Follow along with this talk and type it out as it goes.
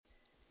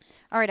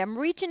All right, I'm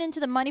reaching into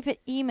the Money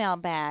Pit email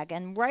bag,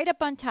 and right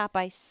up on top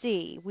I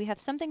see we have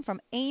something from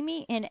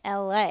Amy in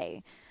LA,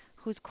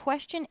 whose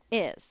question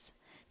is,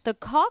 the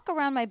caulk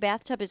around my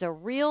bathtub is a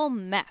real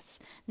mess.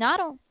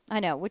 I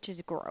know, which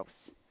is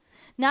gross.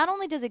 Not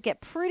only does it get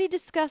pretty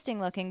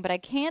disgusting looking, but I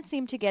can't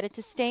seem to get it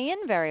to stay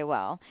in very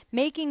well.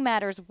 Making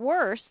matters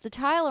worse, the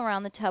tile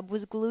around the tub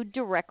was glued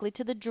directly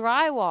to the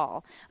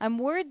drywall. I'm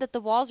worried that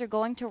the walls are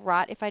going to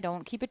rot if I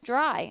don't keep it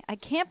dry. I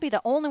can't be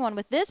the only one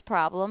with this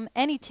problem.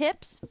 Any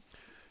tips?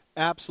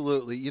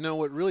 Absolutely. You know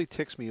what really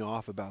ticks me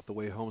off about the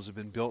way homes have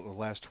been built in the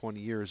last 20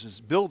 years is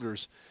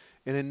builders,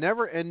 in a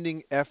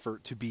never-ending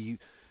effort to be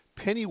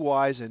penny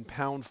wise and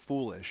pound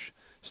foolish,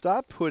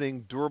 stop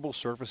putting durable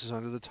surfaces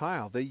under the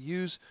tile. They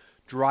use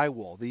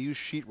drywall. They use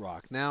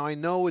sheetrock. Now, I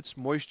know it's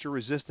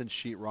moisture-resistant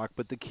sheetrock,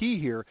 but the key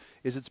here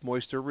is it's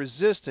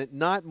moisture-resistant,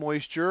 not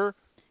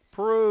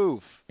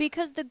moisture-proof.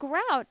 Because the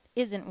grout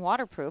isn't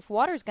waterproof.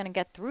 Water's going to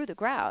get through the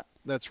grout.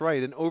 That's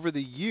right. And over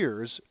the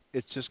years,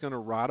 it's just going to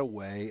rot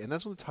away, and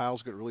that's when the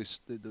tiles get really,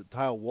 the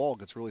tile wall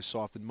gets really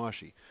soft and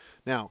mushy.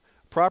 Now,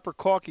 proper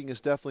caulking is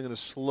definitely going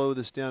to slow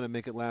this down and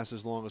make it last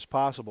as long as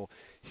possible.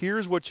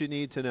 Here's what you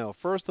need to know.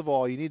 First of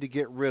all, you need to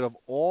get rid of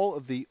all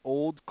of the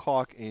old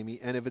caulk, Amy,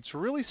 and if it's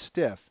really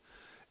stiff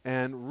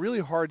and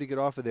really hard to get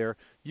off of there,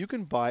 you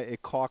can buy a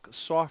caulk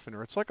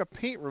softener. It's like a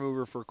paint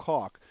remover for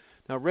caulk.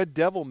 Now, Red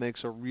Devil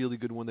makes a really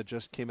good one that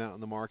just came out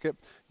in the market.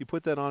 You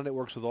put that on, it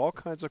works with all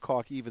kinds of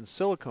caulk, even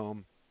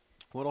silicone.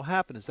 What will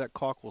happen is that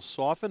caulk will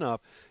soften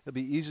up. It'll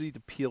be easy to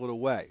peel it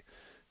away.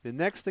 The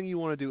next thing you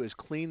want to do is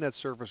clean that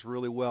surface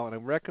really well, and I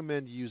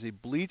recommend you use a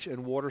bleach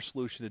and water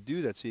solution to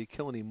do that so you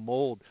kill any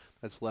mold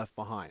that's left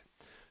behind.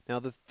 Now,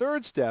 the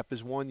third step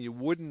is one you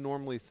wouldn't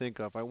normally think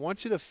of. I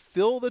want you to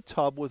fill the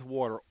tub with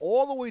water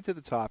all the way to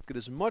the top. Get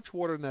as much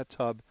water in that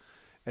tub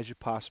as you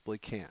possibly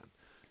can.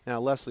 Now,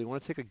 Leslie, you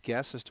want to take a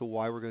guess as to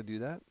why we're going to do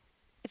that?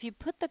 If you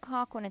put the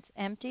caulk when it's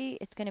empty,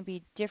 it's going to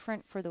be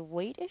different for the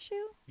weight issue?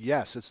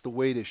 Yes, it's the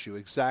weight issue.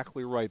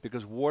 Exactly right,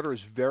 because water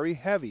is very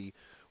heavy.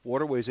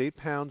 Water weighs 8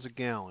 pounds a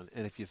gallon,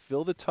 and if you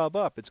fill the tub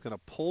up, it's going to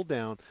pull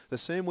down the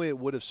same way it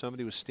would if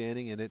somebody was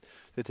standing in it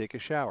to take a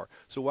shower.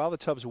 So while the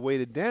tub's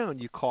weighted down,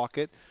 you caulk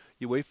it,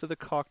 you wait for the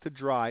caulk to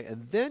dry,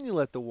 and then you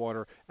let the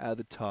water out of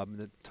the tub, and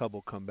the tub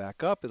will come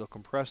back up. It'll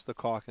compress the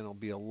caulk,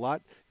 and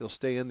it'll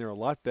stay in there a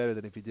lot better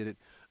than if you did it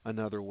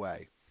another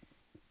way.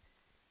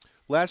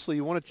 Lastly,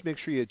 you want to make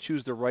sure you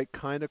choose the right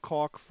kind of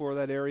caulk for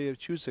that area.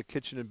 Choose a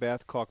kitchen and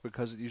bath caulk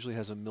because it usually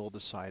has a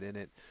mildewcide in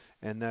it,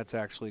 and that's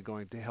actually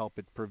going to help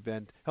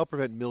prevent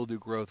mildew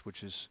growth,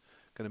 which is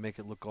going to make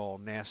it look all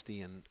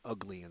nasty and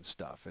ugly and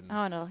stuff. And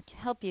Oh, no,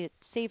 help you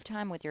save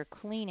time with your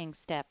cleaning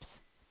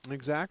steps.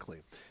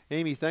 exactly.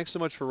 Amy, thanks so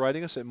much for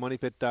writing us at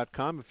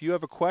moneypit.com. If you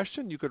have a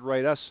question, you could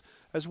write us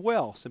as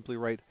well. Simply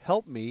write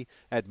help me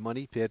at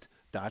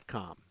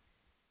moneypit.com.